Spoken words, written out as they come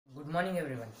morning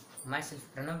everyone. Myself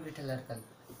Pranav Harkal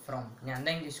from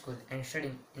Dnyanada English School and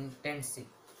studying in 10th C.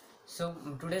 So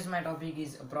today's my topic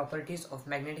is properties of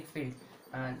magnetic field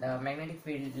and magnetic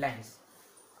field lines.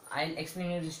 I'll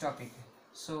explain you this topic.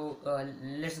 So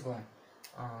let's go on.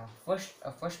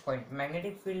 First point: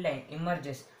 magnetic field line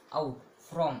emerges out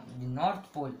from the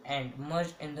north pole and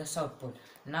merge in the south pole.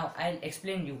 Now I'll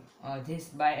explain you this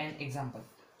by an example.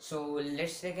 So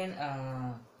let's take an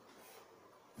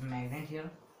magnet here.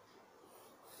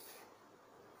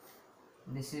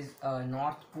 This is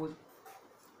north pole,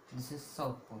 this is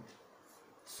south pole.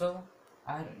 So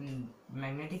our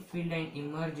magnetic field line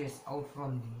emerges out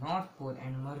from the north pole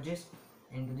and merges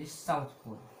into the south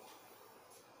pole.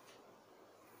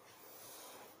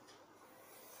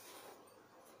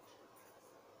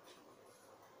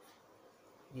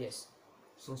 Yes.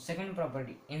 So second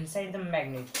property, inside the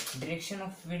magnet, direction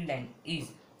of field line is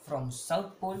from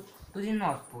south pole to the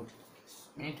north pole.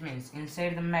 It means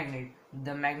inside the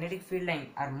magnetic field line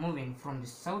are moving from the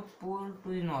south pole to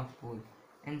the north pole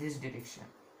in this direction.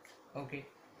 Okay.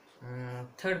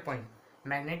 Third point,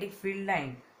 magnetic field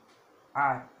line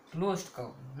are closed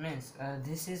curve, means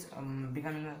this is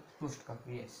becoming a closed curve.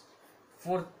 Yes.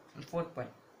 Fourth point,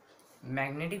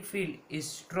 magnetic field is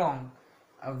strong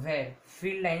where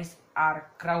field lines are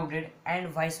crowded and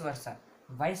vice versa.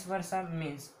 Vice versa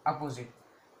means opposite.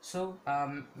 So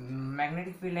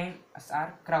magnetic field lines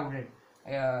are crowded.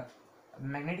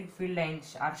 Magnetic field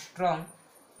lines are strong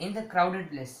in the crowded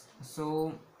place.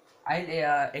 So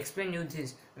I'll explain you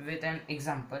this with an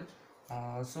example.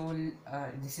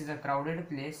 This is a crowded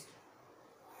place.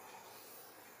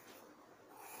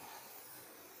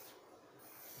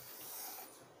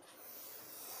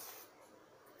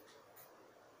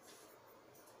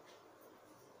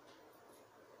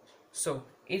 So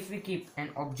if we keep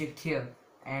an object here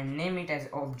and name it as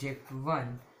object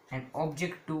 1 and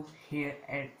object 2 here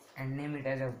and name it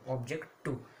as object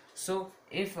 2. So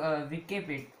if we keep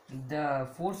it, the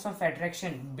force of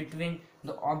attraction between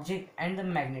the object and the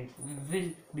magnet will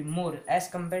be more as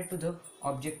compared to the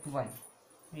object 1.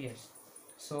 Yes.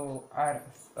 So our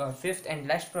fifth and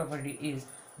last property is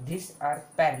these are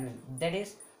parallel, that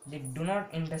is they do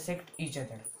not intersect each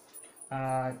other.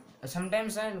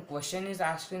 Sometimes a question is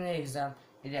asked in the exam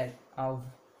that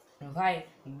why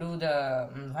do the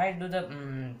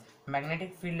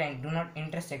magnetic field line do not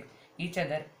intersect each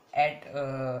other at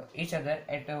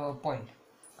a point.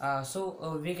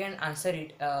 We can answer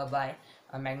it by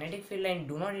a magnetic field line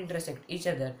do not intersect each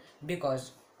other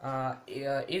because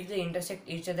if they intersect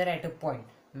each other at a point,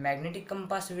 magnetic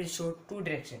compass will show two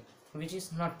directions, which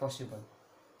is not possible.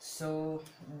 So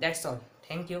that's all.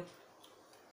 Thank you.